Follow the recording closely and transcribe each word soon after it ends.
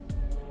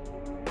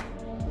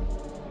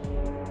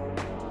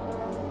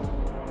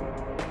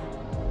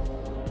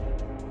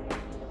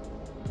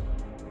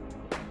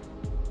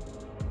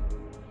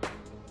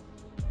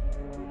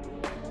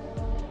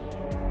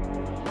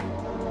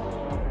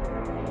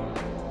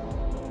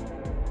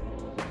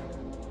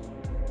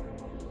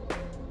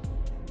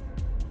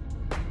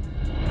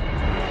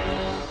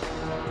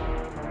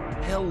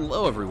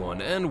Hello,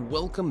 everyone, and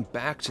welcome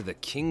back to the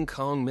King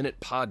Kong Minute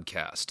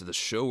Podcast, the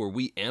show where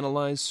we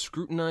analyze,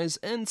 scrutinize,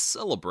 and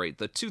celebrate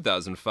the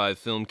 2005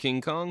 film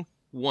King Kong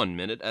 1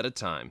 minute at a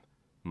time.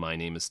 My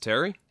name is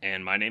Terry.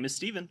 And my name is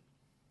Steven.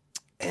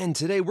 And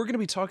today we're going to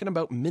be talking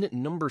about minute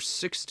number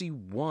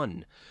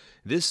 61.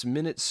 This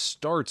minute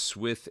starts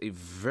with a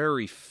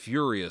very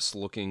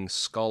furious-looking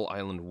Skull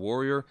Island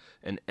warrior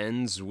and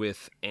ends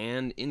with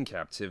Anne in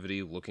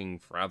captivity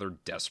looking rather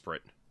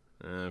desperate,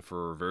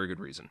 for a very good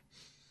reason.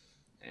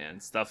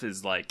 And stuff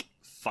is,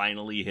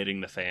 finally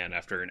hitting the fan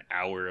after an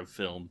hour of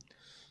film.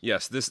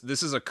 Yes, this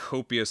is a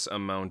copious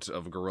amount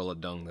of gorilla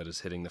dung that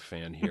is hitting the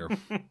fan here.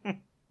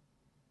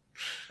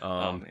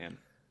 Oh, man.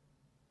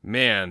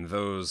 Man,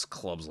 those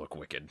clubs look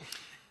wicked.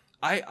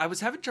 I was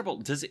having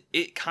trouble.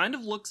 It kind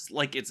of looks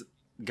like it's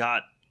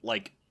got,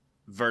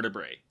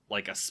 vertebrae,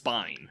 like a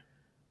spine.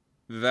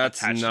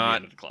 That's attached not... to the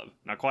end of the club.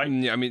 Not quite?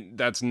 I mean,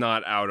 that's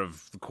not out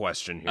of the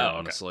question here, okay.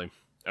 honestly.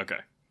 Okay.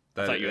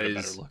 That I thought you had a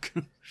better look.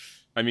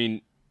 I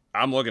mean,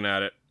 I'm looking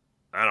at it.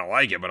 I don't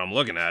like it, but I'm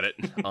looking at it.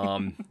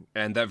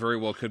 And that very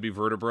well could be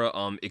vertebra.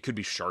 It could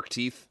be shark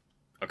teeth.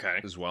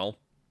 Okay. As well.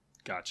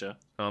 Gotcha.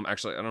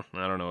 Actually,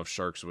 I don't know if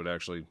sharks would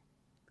actually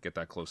get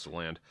that close to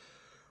land.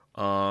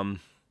 But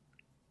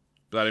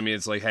I mean,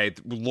 it's like, hey,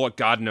 look,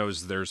 God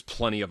knows there's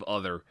plenty of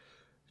other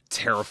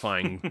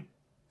terrifying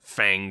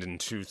fanged and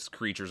toothed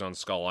creatures on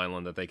Skull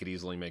Island that they could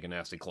easily make a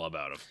nasty club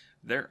out of.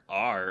 There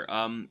are.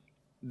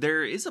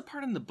 There is a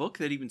part in the book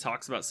that even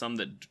talks about some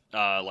that,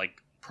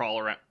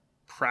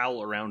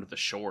 prowl around the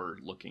shore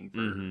looking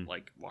for,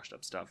 washed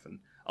up stuff. And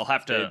I'll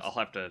have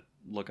to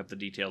look up the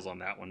details on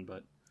that one,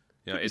 but...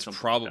 Yeah, it's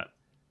probably...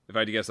 If I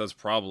had to guess, that's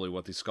probably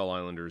what the Skull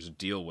Islanders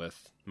deal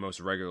with most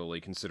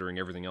regularly, considering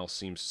everything else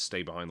seems to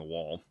stay behind the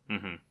wall.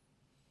 Mm-hmm.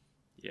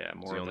 Yeah,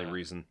 more it's the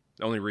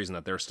only reason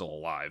that they're still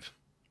alive.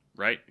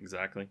 Right,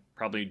 exactly.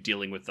 Probably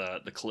dealing with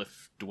the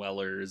cliff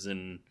dwellers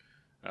and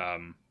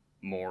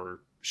more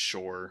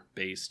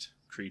shore-based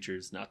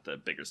creatures, not the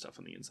bigger stuff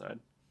on the inside.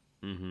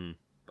 Mm-hmm.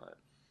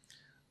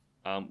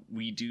 But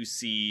we do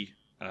see...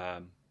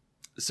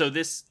 so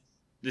this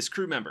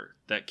crew member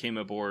that came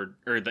aboard,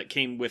 or that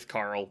came with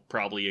Carl,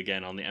 probably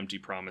again on the empty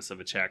promise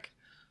of a check,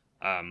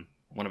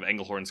 one of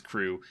Engelhorn's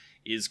crew,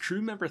 is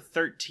crew member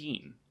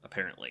 13,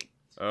 apparently.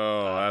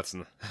 Oh, that's...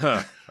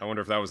 I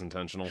wonder if that was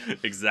intentional.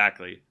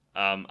 Exactly.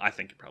 I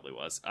think it probably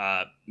was.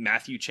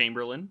 Matthew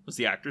Chamberlain was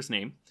the actor's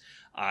name.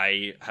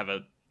 I have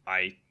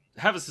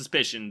a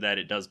suspicion that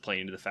it does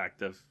play into the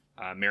fact of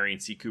Marion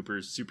C.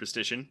 Cooper's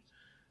superstition,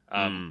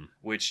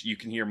 which you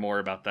can hear more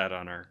about that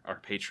on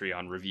our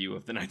Patreon review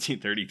of the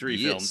 1933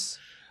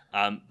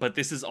 film. But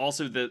this is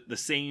also the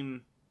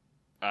same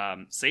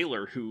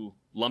sailor who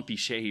Lumpy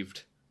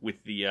shaved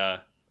with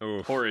the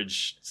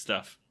porridge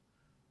stuff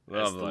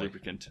as the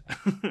lubricant.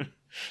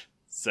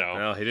 So,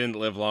 well, he didn't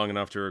live long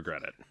enough to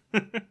regret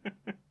it.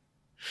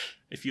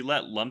 If you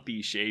let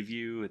Lumpy shave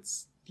you,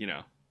 it's,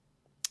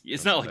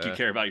 it's not like you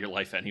care about your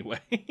life anyway.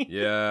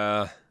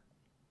 Yeah,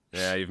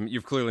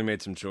 you've clearly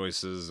made some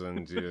choices,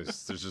 and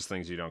there's just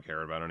things you don't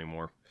care about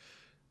anymore.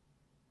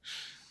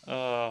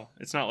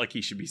 It's not like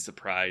he should be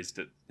surprised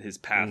that his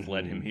path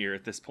led him here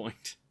at this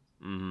point.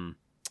 Mm-hmm.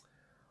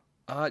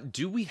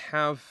 Do we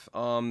have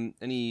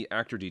any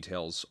actor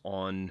details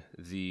on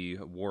the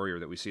warrior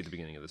that we see at the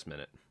beginning of this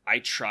minute? I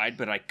tried,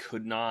 but I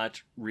could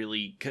not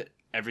really...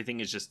 Everything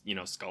is just,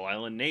 Skull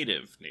Island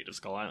native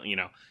Skull Island,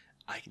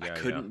 I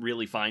couldn't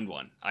really find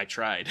one. I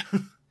tried.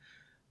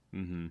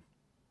 Mm-hmm.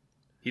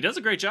 He does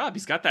a great job.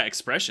 He's got that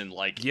expression,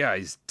 Yeah,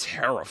 he's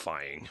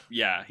terrifying.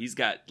 Yeah, he's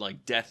got,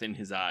 death in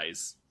his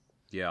eyes.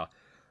 Yeah.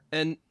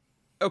 And,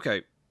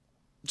 okay,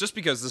 just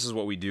because this is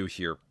what we do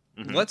here,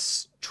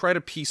 let's try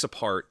to piece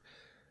apart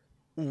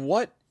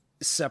what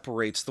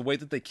separates the way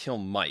that they kill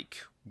Mike,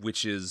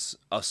 which is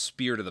a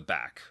spear to the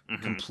back,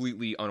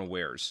 completely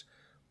unawares.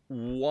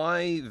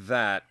 Why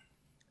that,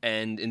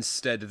 and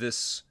instead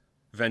this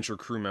Venture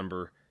crew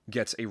member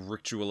gets a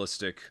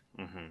ritualistic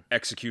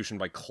execution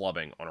by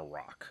clubbing on a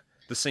rock,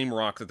 the same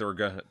rock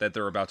that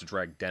they're about to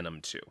drag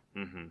Denham to.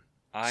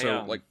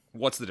 So,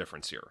 what's the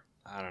difference here?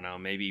 I don't know.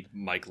 Maybe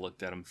Mike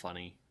looked at him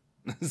funny.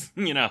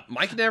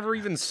 Mike never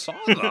even saw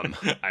them.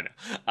 I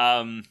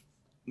know.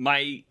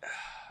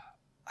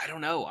 I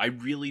don't know. I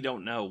really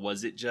don't know.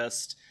 Was it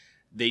just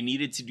they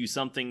needed to do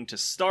something to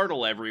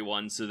startle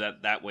everyone so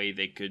that way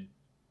they could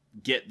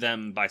get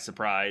them by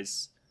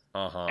surprise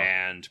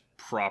and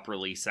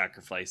properly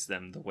sacrifice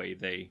them the way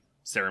they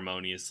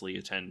ceremoniously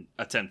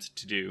attempt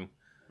to do?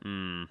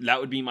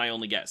 That would be my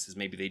only guess, is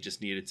maybe they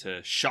just needed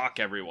to shock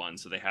everyone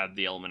so they had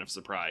the element of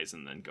surprise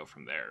and then go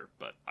from there.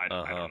 But I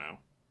don't know.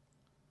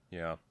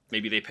 Yeah.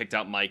 Maybe they picked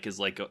out Mike as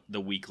the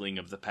weakling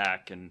of the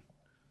pack and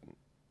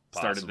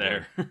started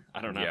there.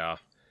 I don't know. Yeah.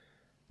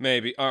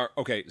 Maybe.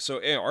 Okay, so,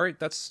 all right,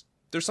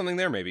 there's something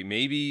there maybe.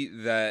 Maybe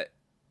that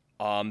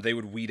they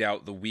would weed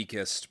out the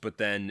weakest, but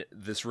then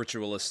this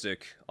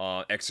ritualistic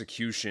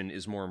execution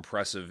is more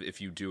impressive if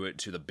you do it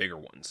to the bigger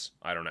ones.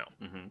 I don't know.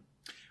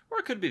 Or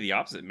it could be the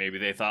opposite. Maybe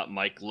they thought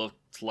Mike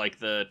looked like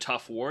the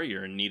tough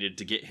warrior and needed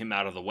to get him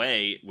out of the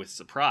way with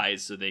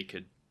surprise so they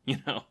could,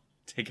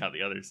 take out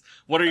the others.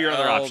 What are your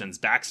other options?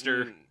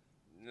 Baxter?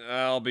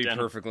 I'll be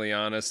perfectly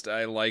honest.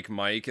 I like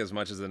Mike as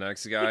much as the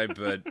next guy,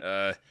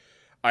 but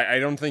I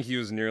don't think he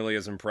was nearly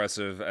as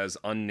impressive as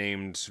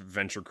unnamed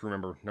Venture Crew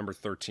member number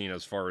 13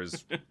 as far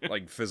as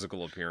like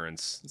physical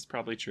appearance. It's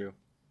probably true.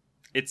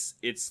 It's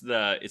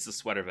the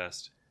sweater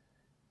vest.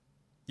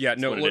 Yeah,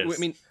 no, I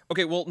mean,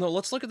 okay, well, no,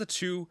 let's look at the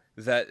two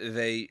that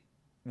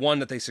one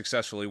that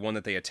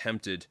they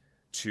attempted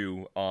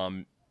to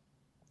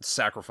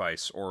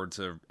sacrifice or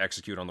to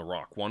execute on the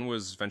rock. One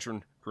was Venture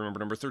Crew member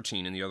number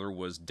 13, and the other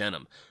was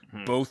Denim.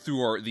 Mm-hmm. Both who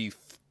are the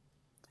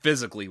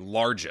physically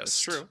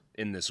largest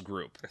in this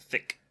group. They're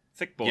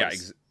thick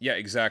boys. Yeah,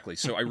 exactly.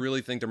 So I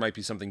really think there might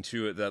be something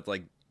to it that,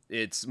 like,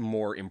 it's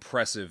more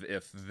impressive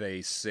if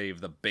they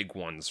save the big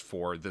ones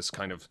for this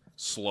kind of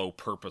slow,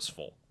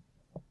 purposeful.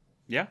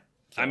 Yeah.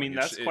 So I mean,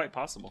 that's quite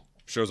possible.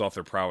 Shows off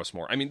their prowess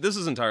more. I mean, this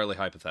is entirely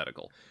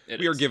hypothetical.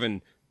 We are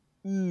given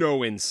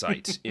no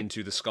insight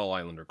into the Skull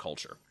Islander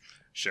culture.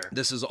 Sure.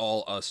 This is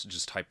all us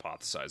just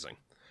hypothesizing.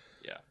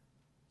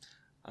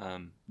 Yeah.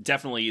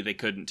 Definitely they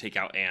couldn't take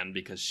out Anne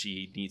because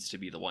she needs to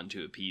be the one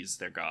to appease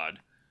their god.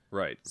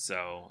 Right.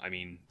 So, I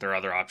mean, their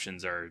other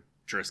options are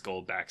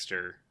Driscoll,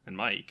 Baxter, and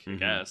Mike, I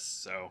guess.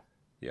 So,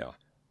 yeah.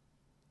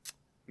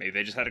 Maybe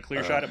they just had a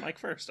clear shot at Mike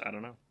first. I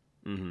don't know.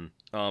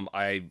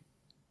 Mm-hmm.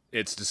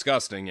 It's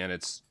disgusting, and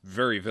it's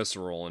very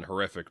visceral and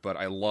horrific, but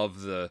I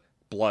love the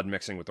blood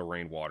mixing with the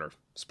rainwater,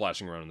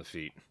 splashing around in the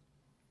feet.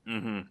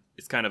 Mm-hmm.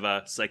 It's kind of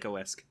a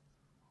Psycho-esque.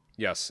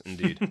 Yes,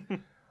 indeed.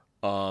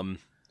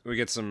 We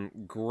get some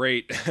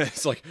great...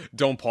 It's like,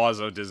 don't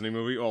pause a Disney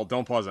movie. Well,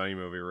 don't pause any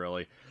movie,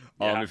 really.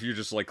 Yeah. If you're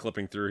just, like,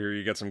 clipping through here,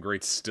 you get some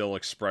great still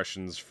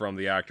expressions from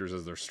the actors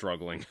as they're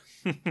struggling.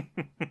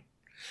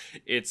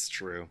 It's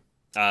true.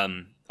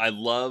 I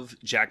love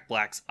Jack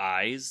Black's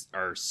eyes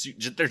they're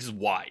just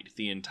wide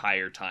the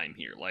entire time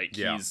here. Like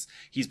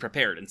he's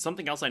prepared. And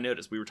something else I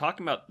noticed, we were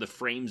talking about the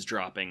frames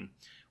dropping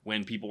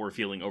when people were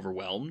feeling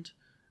overwhelmed.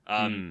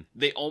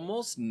 They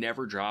almost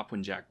never drop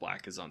when Jack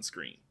Black is on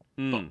screen,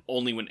 but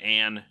only when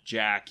Anne,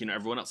 Jack,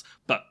 everyone else.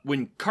 But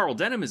when Carl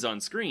Denham is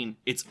on screen,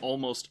 it's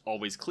almost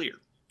always clear.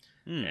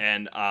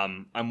 And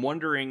I'm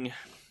wondering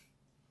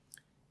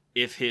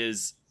if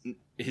his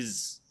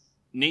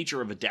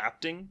nature of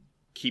adapting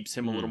keeps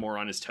him a little more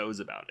on his toes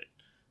about it.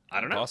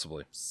 I don't know.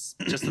 Possibly.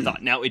 Just a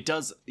thought. Now, we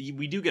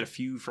do get a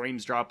few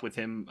frames drop with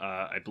him,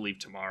 I believe,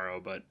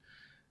 tomorrow, but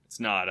it's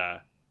not,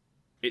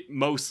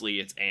 mostly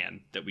it's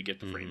Anne that we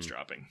get the frames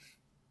dropping.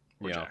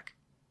 Or Jack.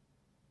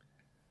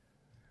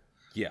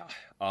 Yeah.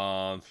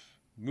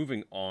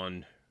 Moving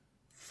on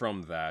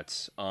from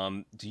that,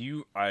 I'm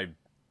kind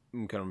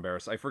of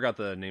embarrassed. I forgot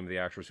the name of the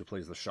actress who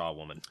plays the Shaw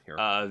woman here.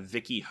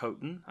 Vicky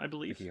Houghton, I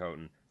believe. Vicky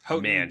Houghton.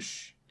 Man,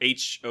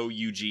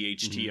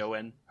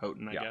 Houghton,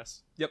 Houghton, I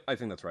guess. Yep, I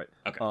think that's right.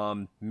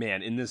 Okay.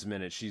 Man, in this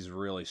minute, she's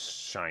really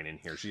shining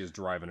here. She is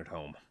driving it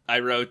home. I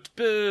wrote,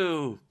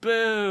 boo,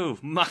 boo,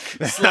 muck,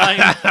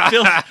 slime,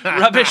 filth,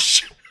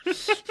 rubbish.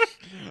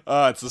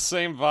 It's the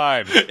same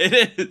vibe.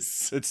 It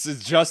is. It's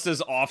just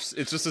as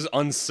it's just as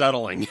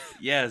unsettling.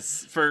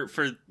 Yes, for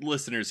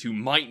listeners who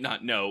might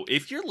not know,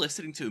 if you're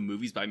listening to the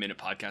Movies by Minute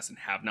podcast and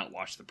have not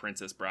watched The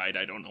Princess Bride,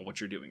 I don't know what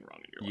you're doing wrong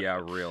in your life.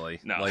 Yeah, really.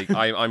 No. Like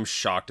I'm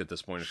shocked at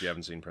this point if you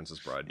haven't seen Princess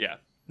Bride. Yeah.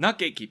 Not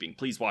gatekeeping.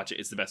 Please watch it.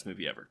 It's the best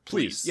movie ever.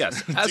 Please.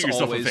 Yes. As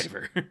always, a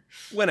favor.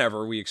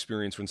 Whenever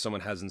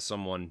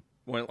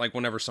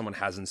someone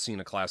hasn't seen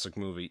a classic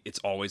movie, it's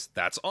always,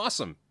 that's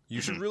awesome.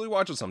 You should really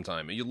watch it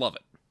sometime. You'd love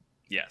it.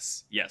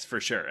 Yes, for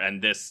sure.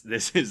 And this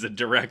is a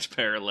direct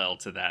parallel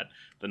to that,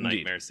 the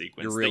nightmare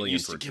sequence. You're really that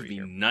used to give me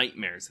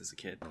nightmares as a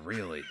kid.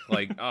 Really?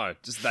 Like,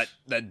 just that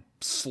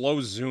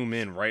slow zoom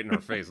in right in her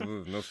face.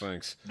 Ooh, no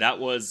thanks. That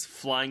was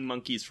Flying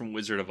Monkeys from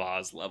Wizard of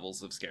Oz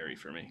levels of scary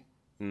for me.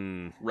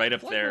 Right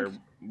up there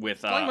with...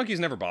 Flying Monkeys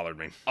never bothered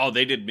me. Oh,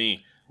 they did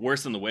me.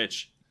 Worse than The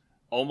Witch.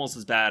 Almost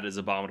as bad as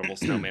Abominable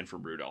Snowman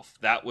from Rudolph.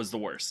 That was the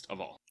worst of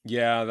all.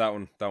 Yeah, that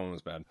one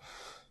was bad.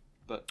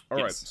 But all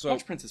right, so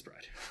watch Princess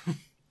Bride.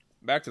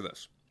 Back to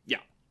this. Yeah.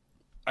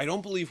 I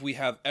don't believe we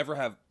ever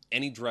have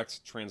any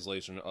direct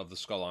translation of the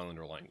Skull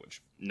Islander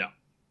language. No.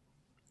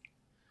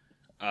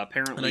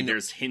 Apparently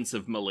there's hints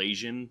of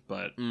Malaysian,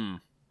 but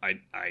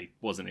I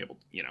wasn't able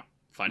to,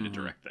 find a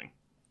direct thing.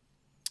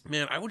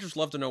 Man, I would just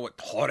love to know what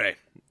Tore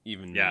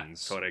even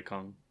means. Tore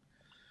Kong.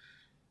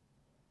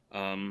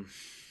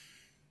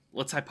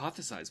 Let's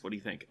hypothesize. What do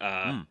you think?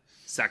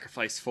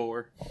 Sacrifice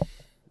 4?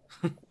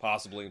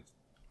 Possibly.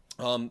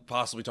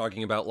 Possibly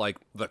talking about, like,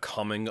 the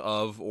coming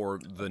of or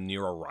the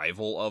near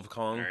arrival of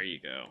Kong. There you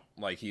go.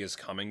 Like, he is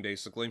coming,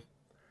 basically.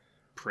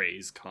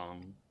 Praise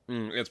Kong.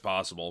 It's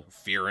possible.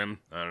 Fear him.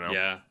 I don't know.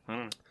 Yeah, I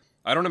don't know.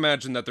 I don't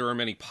imagine that there are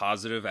many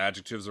positive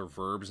adjectives or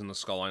verbs in the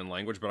Skull Island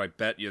language, but I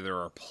bet you there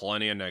are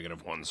plenty of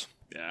negative ones.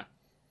 Yeah.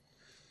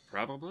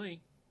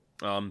 Probably.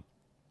 I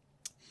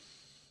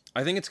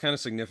think it's kind of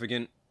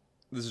significant.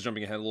 This is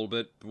jumping ahead a little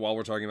bit while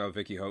we're talking about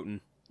Vicky Houghton.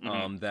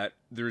 That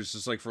there's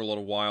just like for a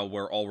little while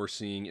where all we're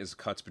seeing is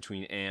cuts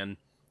between Anne,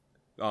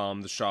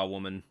 the Shaw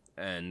woman,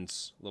 and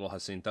little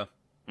Jacinta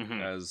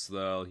as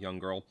the young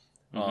girl.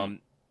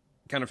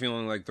 Kind of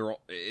feeling like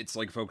it's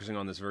like focusing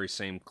on this very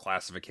same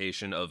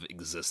classification of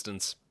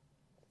existence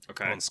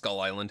on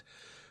Skull Island.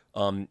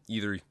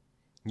 Either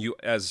you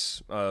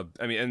as I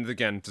mean, and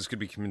again, this could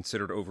be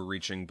considered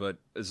overreaching, but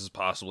this is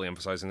possibly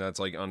emphasizing that it's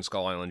like on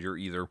Skull Island you're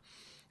either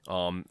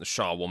a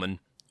Shaw woman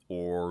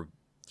or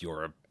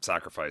you're a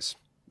sacrifice,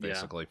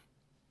 basically.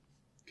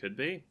 Yeah. Could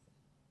be.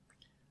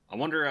 I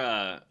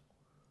wonder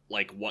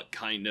like what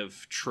kind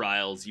of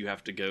trials you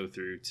have to go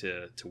through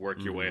to work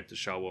your way up to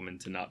Shaw woman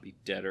to not be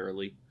dead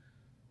early.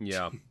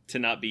 Yeah. To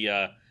not be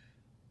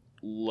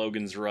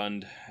Logan's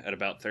Run at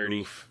about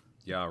 30. Oof.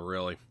 Yeah,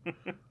 really.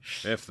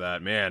 If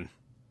that, man.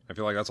 I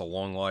feel like that's a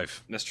long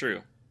life. That's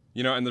true.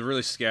 You know, and the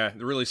really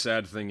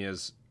sad thing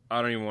is, I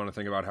don't even want to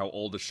think about how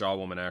old the Shaw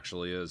woman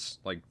actually is.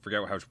 Like,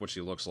 forget what she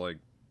looks like.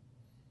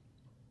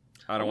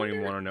 I don't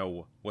even want to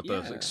know what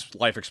the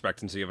life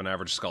expectancy of an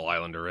average Skull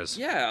Islander is.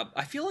 Yeah,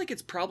 I feel like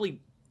it's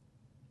probably,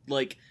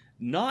 like,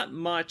 not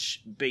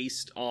much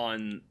based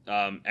on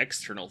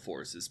external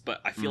forces,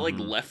 but I feel like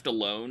left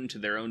alone to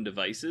their own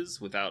devices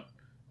without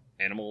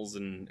animals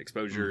and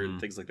exposure and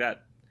things like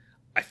that,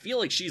 I feel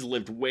like she's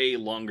lived way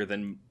longer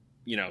than,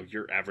 you know,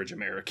 your average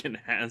American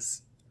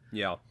has.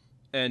 Yeah.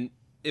 And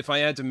if I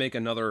had to make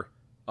another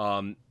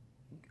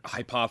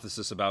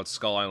hypothesis about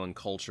Skull Island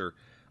culture,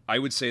 I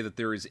would say that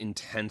there is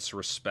intense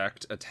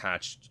respect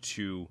attached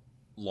to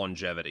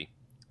longevity.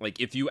 Like,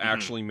 if you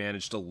actually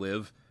manage to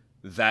live,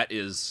 that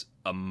is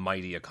a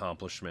mighty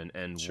accomplishment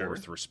and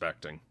worth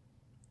respecting.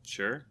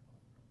 Sure.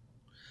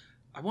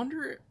 I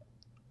wonder...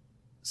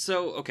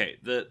 So, okay,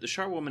 the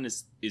Shaw woman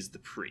is the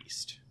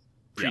priest.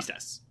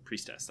 Priestess,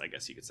 I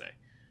guess you could say.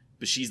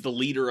 But she's the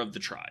leader of the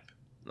tribe.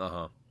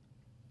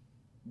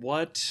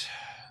 What?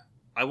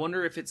 I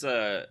wonder if it's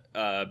a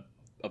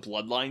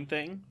bloodline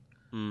thing,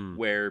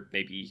 where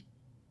maybe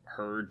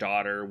her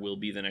daughter will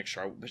be the next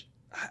Shaw. But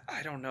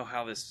I don't know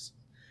how this,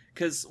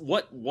 because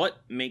what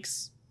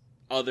makes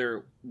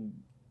other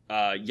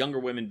younger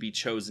women be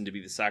chosen to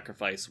be the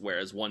sacrifice,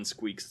 whereas one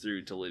squeaks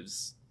through to live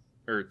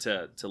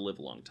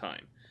a long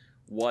time?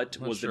 What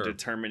was the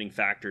determining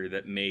factor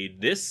that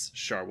made this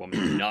Shaw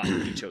woman not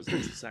be chosen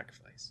as a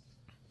sacrifice?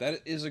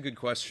 That is a good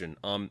question.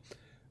 I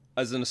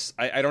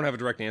don't have a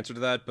direct answer to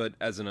that, but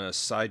as an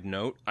aside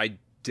note, I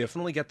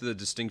definitely get the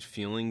distinct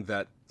feeling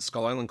that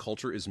Skull Island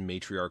culture is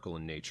matriarchal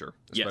in nature,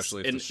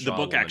 especially if the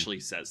book actually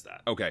says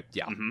that. Okay,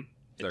 yeah,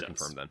 they're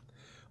confirmed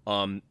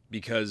then.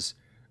 Because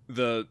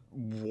the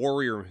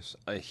warriors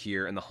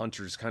here and the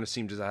hunters kind of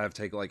seem to have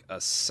taken like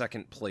a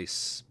second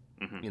place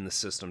in the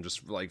system,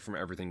 just like from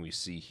everything we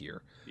see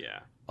here.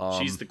 Yeah,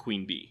 she's the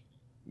queen bee.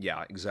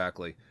 Yeah,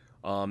 exactly.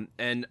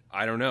 And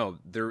I don't know,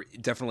 there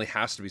definitely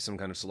has to be some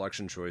kind of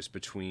selection choice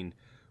between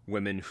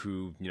women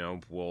who, you know,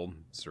 will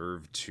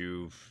serve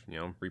to, you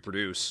know,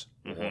 reproduce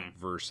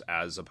versus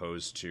as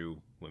opposed to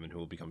women who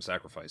will become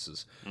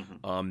sacrifices.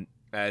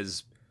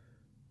 As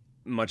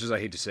much as I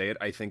hate to say it,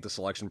 I think the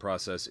selection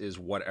process is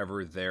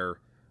whatever their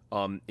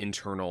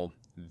internal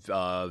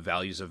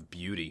values of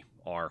beauty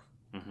are.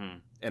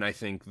 And I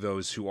think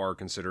those who are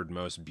considered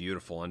most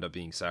beautiful end up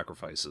being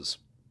sacrifices.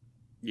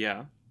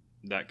 Yeah,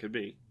 that could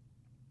be.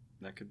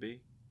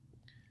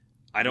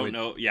 I don't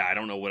know. Yeah, I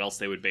don't know what else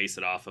they would base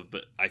it off of,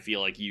 but I feel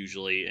like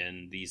usually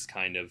in these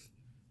kind of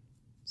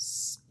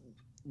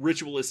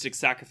ritualistic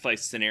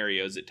sacrifice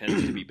scenarios, it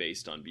tends to be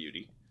based on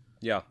beauty.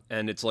 Yeah,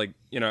 and it's like,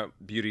 you know,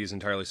 beauty is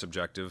entirely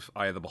subjective,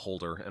 eye of the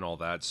beholder, and all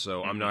that.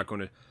 So I'm not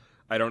going to.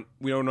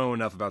 We don't know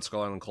enough about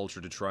Skull Island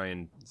culture to try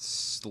and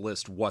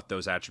list what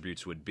those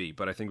attributes would be,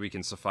 but I think we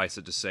can suffice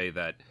it to say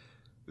that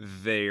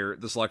the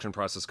selection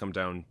process comes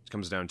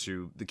down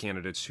to the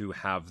candidates who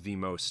have the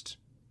most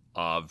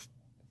of,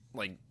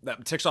 like,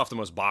 that ticks off the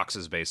most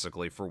boxes,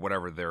 basically, for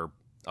whatever their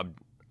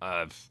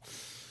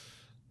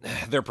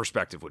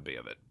perspective would be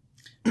of it.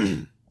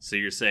 So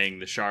you're saying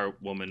the Shaw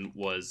woman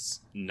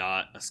was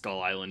not a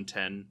Skull Island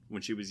 10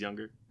 when she was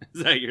younger?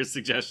 Is that your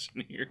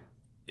suggestion here?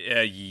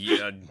 Yeah, you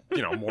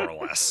know, more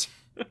or less.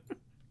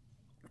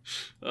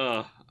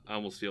 I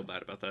almost feel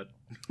bad about that.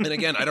 And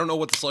again, I don't know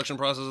what the selection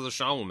process of the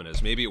Shaw woman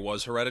is. Maybe it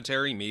was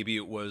hereditary. Maybe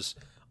it was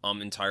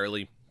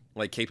entirely,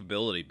 like,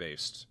 capability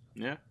based.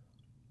 Yeah.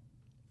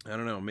 I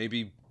don't know.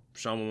 Maybe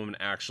Shaw woman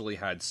actually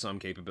had some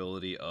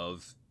capability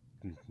of,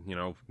 you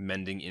know,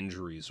 mending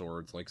injuries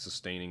or, like,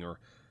 sustaining or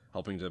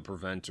helping to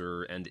prevent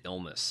or end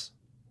illness.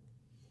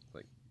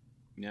 Like,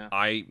 yeah.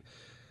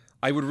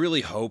 I would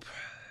really hope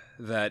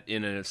that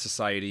in a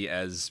society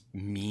as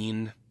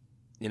mean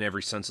in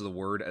every sense of the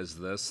word as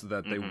this,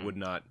 that they would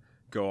not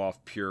go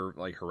off pure,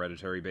 like,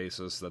 hereditary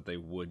basis, that they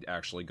would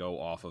actually go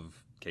off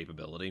of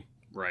capability.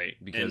 Right.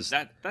 Because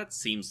and that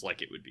seems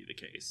like it would be the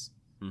case.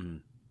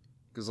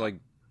 Because, like,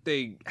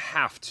 they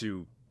have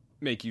to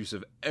make use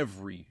of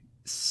every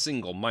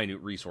single minute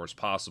resource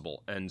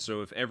possible. And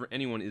so if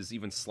anyone is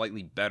even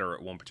slightly better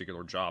at one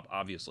particular job,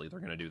 obviously they're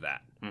going to do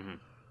that.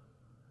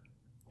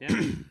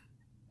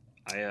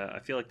 Yeah. I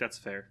feel like that's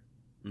fair.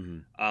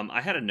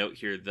 I had a note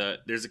here that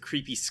there's a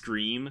creepy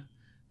scream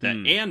that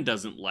Anne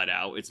doesn't let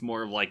out. It's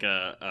more of like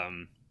a,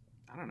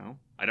 I don't know.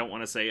 I don't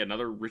want to say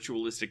another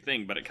ritualistic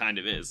thing, but it kind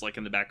of is. Like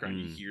in the background,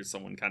 you hear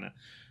someone kind of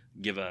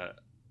give a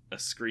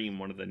scream,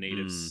 one of the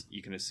natives,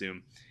 you can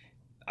assume.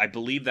 I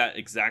believe that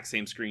exact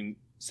same scream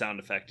sound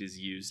effect is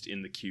used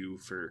in the queue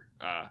for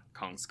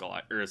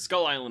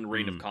Skull Island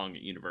Reign of Kong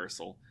at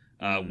Universal.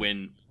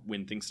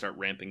 When things start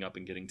ramping up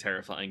and getting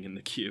terrifying in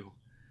the queue,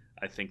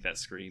 I think that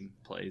scream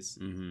plays.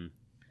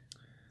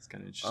 It's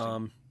kind of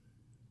interesting.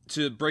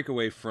 To break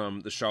away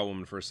from the Shaw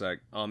woman for a sec,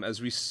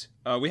 as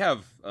we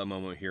have a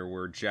moment here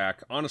where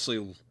Jack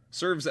honestly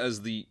serves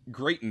as the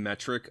great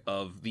metric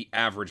of the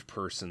average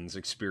person's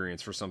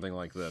experience for something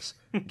like this.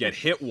 Get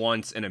hit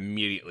once and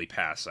immediately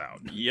pass out.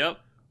 Yep,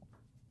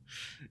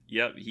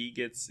 he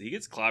gets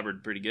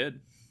clobbered pretty good.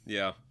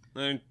 Yeah, I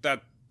mean,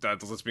 that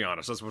let's be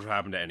honest, that's what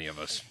happened to any of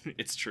us.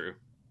 It's true.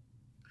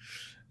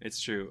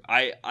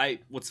 I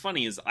what's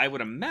funny is I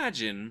would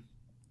imagine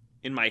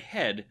in my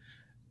head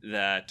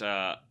that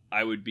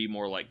I would be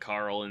more like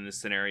Carl in this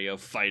scenario,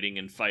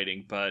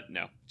 fighting, but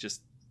no,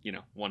 just,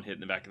 one hit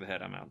in the back of the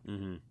head, I'm out.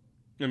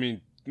 I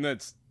mean,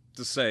 that's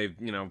to say,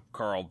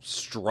 Carl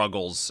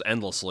struggles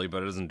endlessly,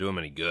 but it doesn't do him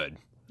any good.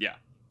 Yeah.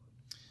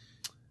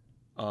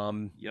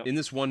 In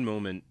this one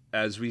moment,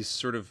 as we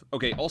sort of...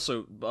 Okay,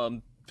 also,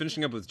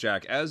 finishing up with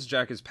Jack, as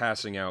Jack is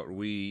passing out,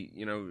 we,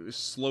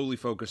 slowly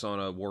focus on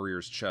a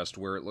warrior's chest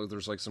where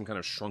there's like some kind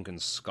of shrunken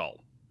skull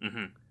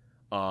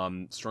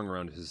strung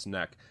around his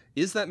neck.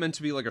 Is that meant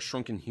to be like a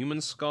shrunken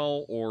human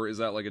skull, or is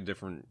that like a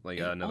different,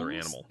 another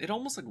animal? It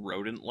almost like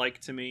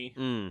rodent-like to me.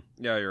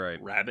 Yeah, you're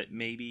right. Rabbit,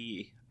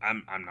 maybe.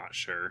 I'm not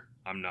sure.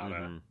 I'm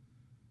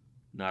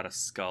not a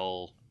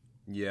skull.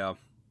 Yeah.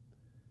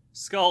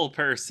 Skull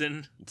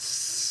person.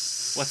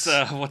 What's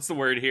the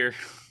word here?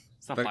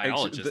 It's not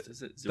biologist,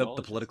 is it? The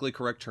politically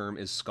correct term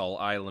is Skull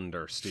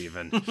Islander,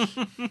 Stephen.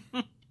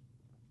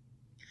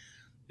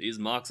 These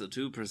mocks are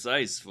too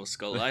precise for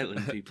Skull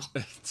Island people.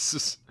 It's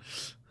just...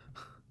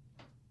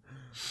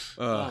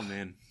 oh,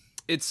 man.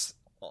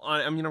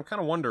 I kind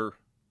of wonder,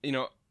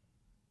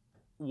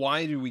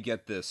 why do we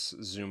get this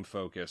zoom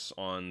focus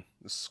on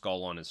the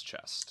skull on his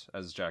chest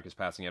as Jack is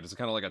passing out? Is it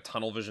kind of like a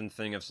tunnel vision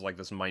thing? It's like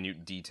this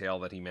minute detail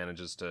that he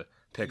manages to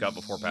pick up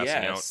before passing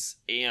out? Yes,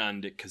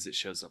 and because it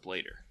shows up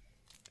later.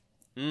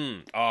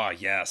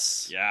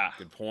 Yes. Yeah.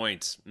 Good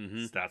point.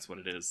 So that's what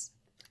it is.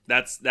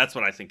 That's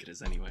what I think it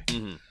is anyway.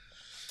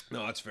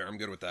 No, that's fair. I'm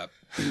good with that.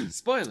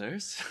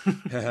 Spoilers.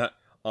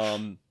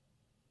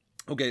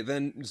 Okay,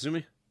 then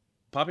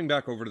popping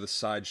back over to the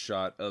side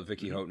shot of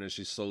Vicky Houghton as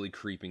she's slowly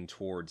creeping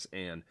towards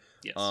Anne.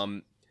 Yes.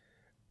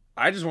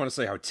 I just want to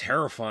say how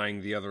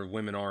terrifying the other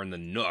women are in the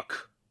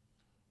Nook.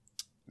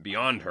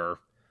 Beyond her.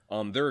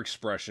 Their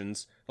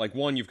expressions, like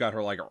one, you've got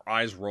her like her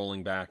eyes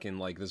rolling back in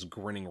like this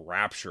grinning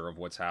rapture of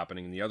what's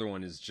happening, and the other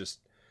one is just,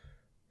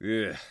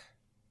 ugh.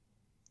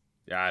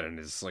 Yeah, I don't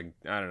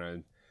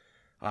know.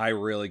 I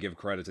really give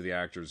credit to the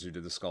actors who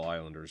did the Skull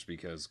Islanders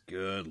because,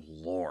 good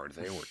lord,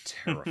 they were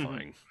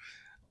terrifying.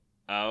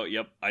 Oh,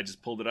 yep. I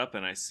just pulled it up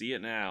and I see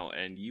it now,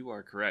 and you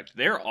are correct.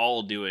 They're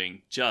all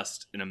doing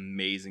just an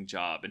amazing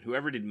job, and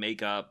whoever did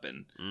makeup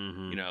and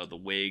the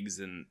wigs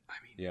and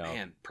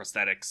man,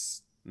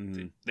 prosthetics,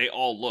 they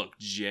all look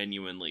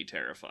genuinely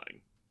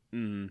terrifying.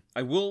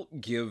 I will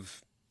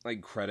give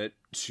credit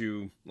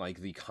to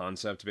the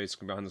concept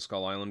basically behind the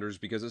Skull Islanders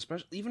because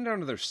especially even down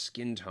to their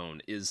skin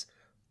tone is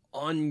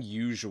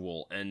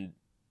unusual and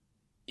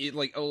it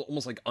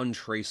almost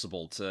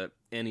untraceable to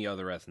any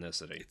other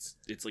ethnicity.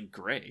 It's like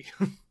gray.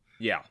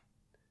 Yeah.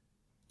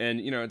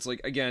 And it's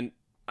again,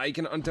 I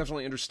can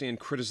definitely understand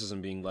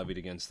criticism being levied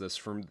against this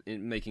from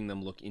making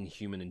them look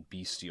inhuman and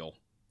bestial.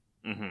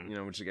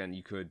 Which again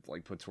you could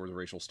put towards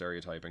racial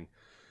stereotyping.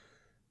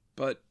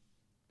 But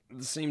at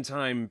the same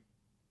time,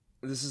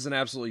 this is an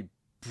absolutely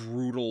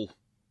brutal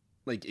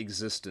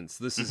existence.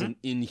 This is an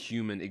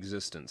inhuman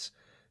existence.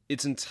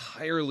 It's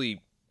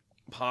entirely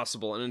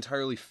possible and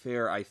entirely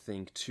fair, I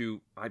think,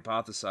 to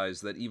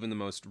hypothesize that even the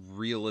most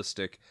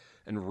realistic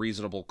and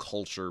reasonable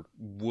culture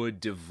would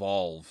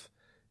devolve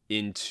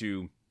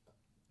into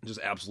just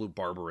absolute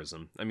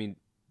barbarism. I mean,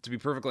 to be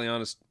perfectly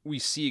honest, we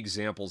see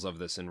examples of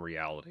this in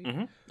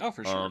reality. Oh,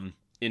 for sure.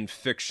 In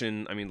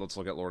fiction, I mean, let's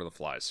look at Lord of the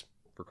Flies,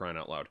 for crying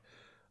out loud.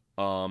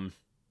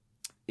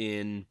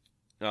 In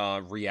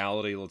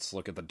reality, let's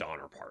look at the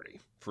Donner Party,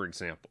 for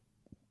example.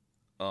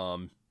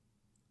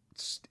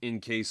 In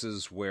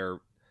cases where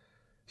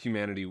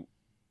humanity,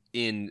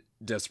 in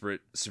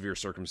desperate, severe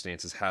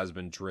circumstances, has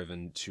been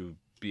driven to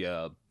be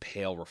a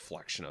pale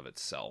reflection of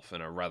itself,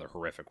 and a rather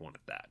horrific one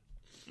at that.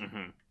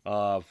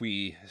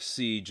 We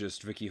see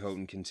just Vicky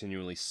Houghton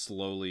continually,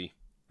 slowly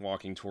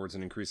walking towards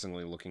an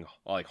increasingly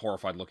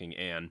horrified-looking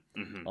Anne.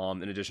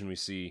 In addition, we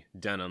see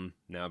Denham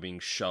now being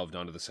shoved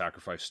onto the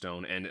sacrifice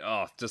stone, and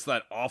just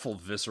that awful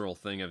visceral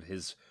thing of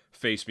his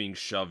face being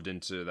shoved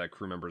into that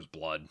crew member's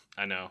blood.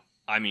 I know.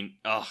 I mean,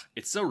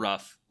 it's so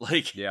rough.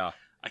 Yeah.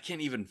 I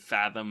can't even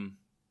fathom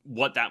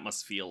what that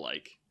must feel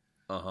like.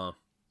 Uh-huh.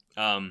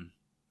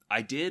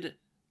 I did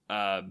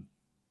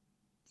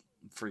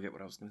forget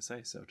what I was going to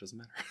say, so it doesn't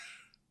matter.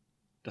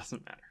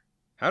 Doesn't matter.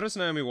 How does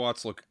Naomi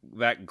Watts look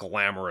that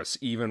glamorous,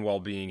 even while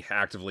being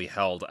actively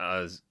held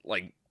as,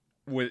 like,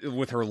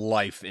 with her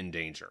life in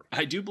danger?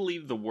 I do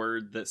believe the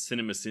word that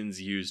CinemaSins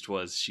used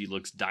was she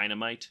looks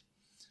dynamite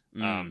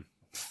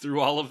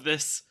through all of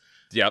this.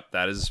 Yep,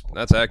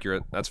 that's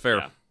accurate. That's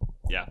fair.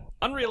 Yeah.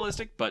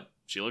 Unrealistic, but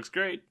she looks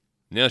great.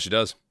 Yeah, she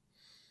does.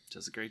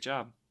 Does a great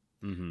job.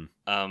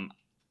 Mm-hmm.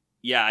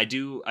 Yeah, I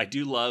do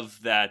love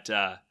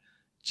that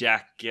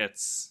Jack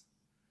gets...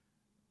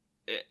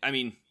 I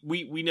mean,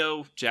 we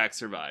know Jack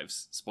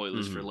survives.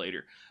 Spoilers for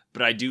later.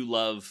 But I do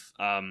love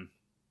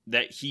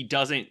that he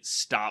doesn't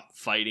stop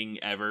fighting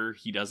ever.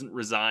 He doesn't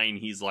resign.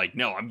 He's like,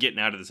 no, I'm getting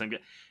out of this.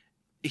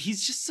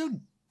 He's just so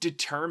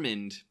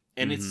determined.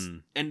 And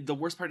and the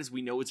worst part is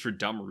we know it's for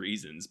dumb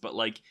reasons. But,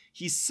 like,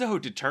 he's so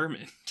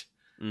determined.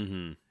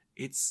 Mm-hmm.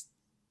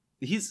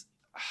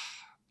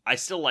 I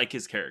still like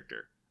his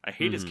character. I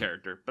hate his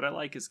character, but I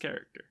like his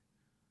character.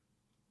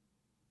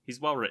 He's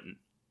well written.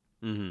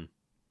 Mm-hmm.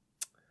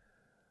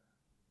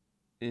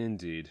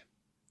 Indeed.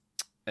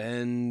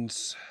 And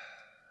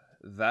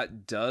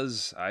that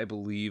does, I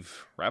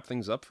believe, wrap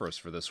things up for us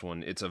for this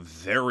one. It's a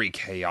very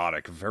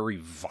chaotic, very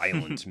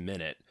violent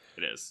minute.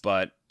 It is.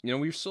 But,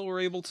 we still were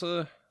able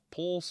to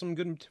pull some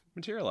good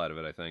material out of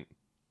it, I think.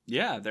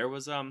 Yeah, there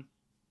was,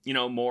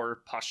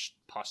 more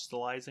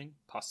postulation.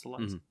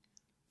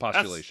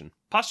 Postulation.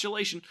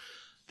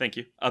 Thank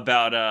you.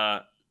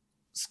 About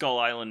Skull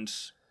Island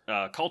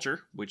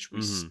culture, which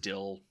we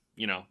still,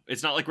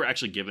 it's not like we're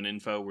actually given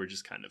info. We're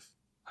just kind of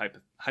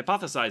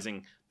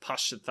hypothesizing,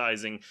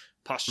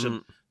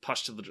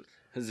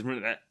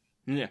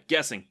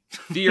 guessing,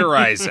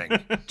 theorizing.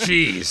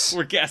 Jeez,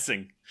 we're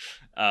guessing.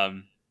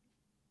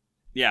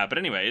 Yeah, but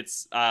anyway,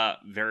 it's I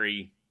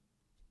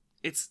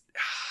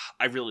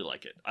really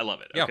like it. I love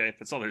it. Yeah. Okay,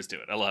 that's all there is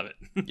to it. I love it.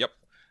 Yep.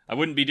 I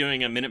wouldn't be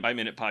doing a minute by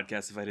minute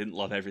podcast if I didn't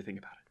love everything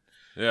about it.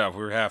 Yeah, if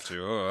we would have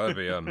to. Oh, that'd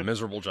be a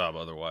miserable job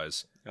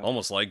otherwise. Yep.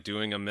 Almost like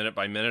doing a minute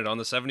by minute on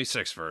the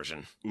 76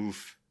 version.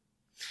 Oof.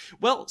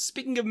 Well,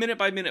 speaking of minute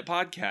by minute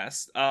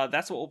podcasts,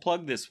 that's what we'll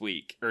plug this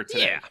week or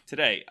today. Yeah.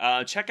 Today,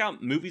 check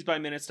out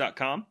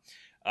moviesbyminutes.com.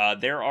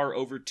 There are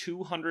over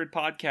 200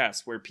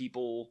 podcasts where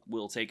people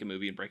will take a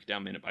movie and break it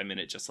down minute by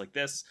minute, just like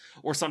this.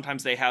 Or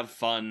sometimes they have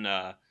fun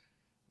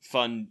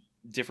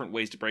different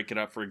ways to break it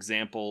up. For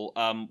example,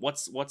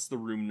 what's the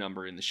room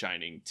number in The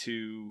Shining?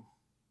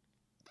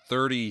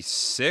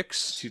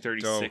 236.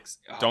 236.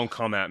 Don't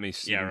come at me,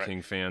 Stephen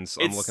King fans.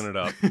 I'm looking it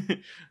up.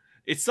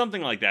 It's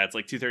something like that. It's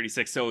like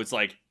 236. So it's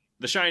like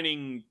The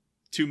Shining,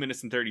 2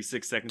 minutes and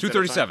 36 seconds.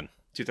 237.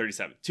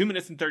 237. 2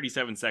 minutes and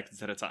 37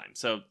 seconds at a time.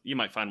 So you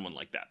might find one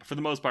like that. But for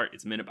the most part,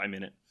 it's minute by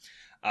minute.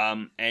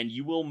 And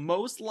you will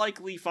most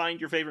likely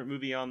find your favorite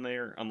movie on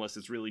there, unless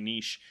it's really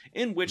niche.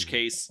 In which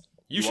case,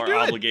 you are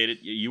obligated.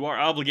 You are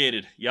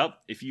obligated. Yep.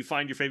 If you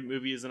find your favorite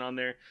movie isn't on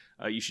there,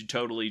 you should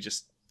totally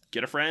just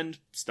get a friend,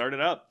 start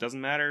it up. Doesn't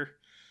matter.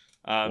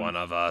 One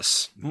of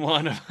us.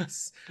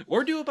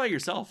 Or do it by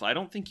yourself. I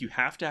don't think you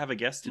have to have a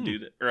guest to do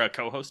that, or a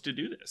co-host to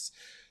do this.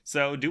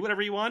 So do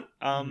whatever you want.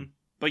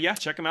 But yeah,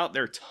 check them out.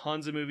 There are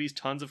tons of movies,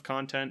 tons of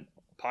content.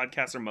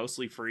 Podcasts are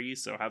mostly free,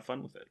 so have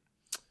fun with it.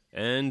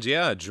 And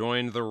yeah,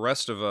 join the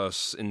rest of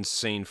us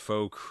insane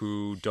folk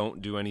who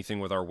don't do anything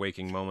with our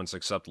waking moments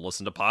except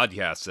listen to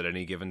podcasts at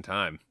any given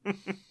time.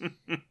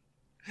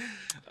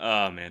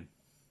 Oh, man.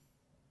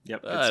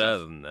 Yep. Other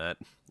than that,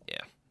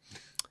 yeah.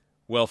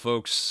 Well,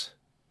 folks,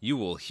 you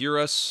will hear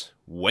us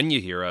when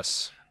you hear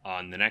us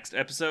on the next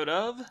episode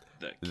of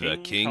The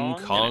King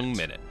Kong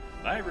Minute.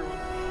 Bye, everyone.